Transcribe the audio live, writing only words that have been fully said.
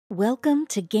Welcome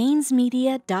to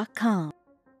GainsMedia.com.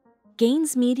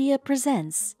 Gainz Media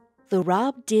presents the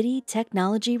Rob Diddy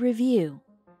Technology Review,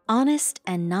 honest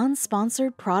and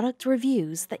non-sponsored product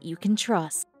reviews that you can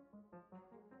trust.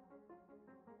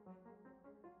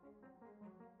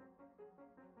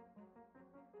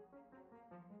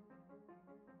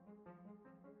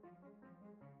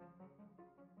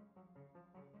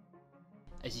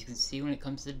 As you can see, when it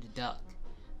comes to the duck,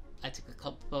 I took a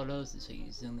couple photos to show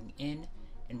you zooming in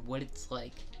and what it's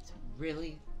like to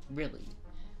really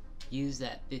use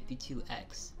that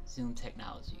 52x zoom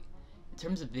technology. In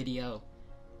terms of video,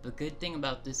 the good thing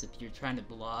about this if you're trying to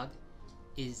blog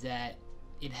is that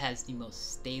it has the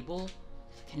most stable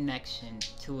connection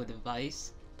to a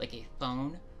device like a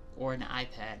phone or an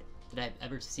iPad that I've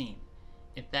ever seen.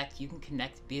 In fact, you can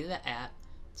connect via the app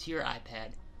to your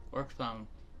iPad or phone,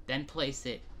 then place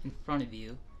it in front of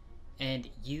you and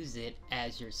use it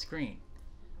as your screen.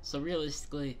 So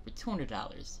realistically, for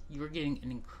 $200, you are getting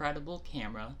an incredible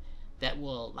camera that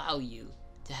will allow you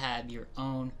to have your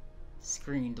own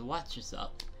screen to watch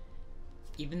yourself,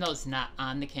 even though it's not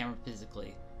on the camera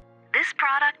physically. This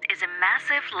product is a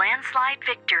massive landslide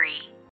victory.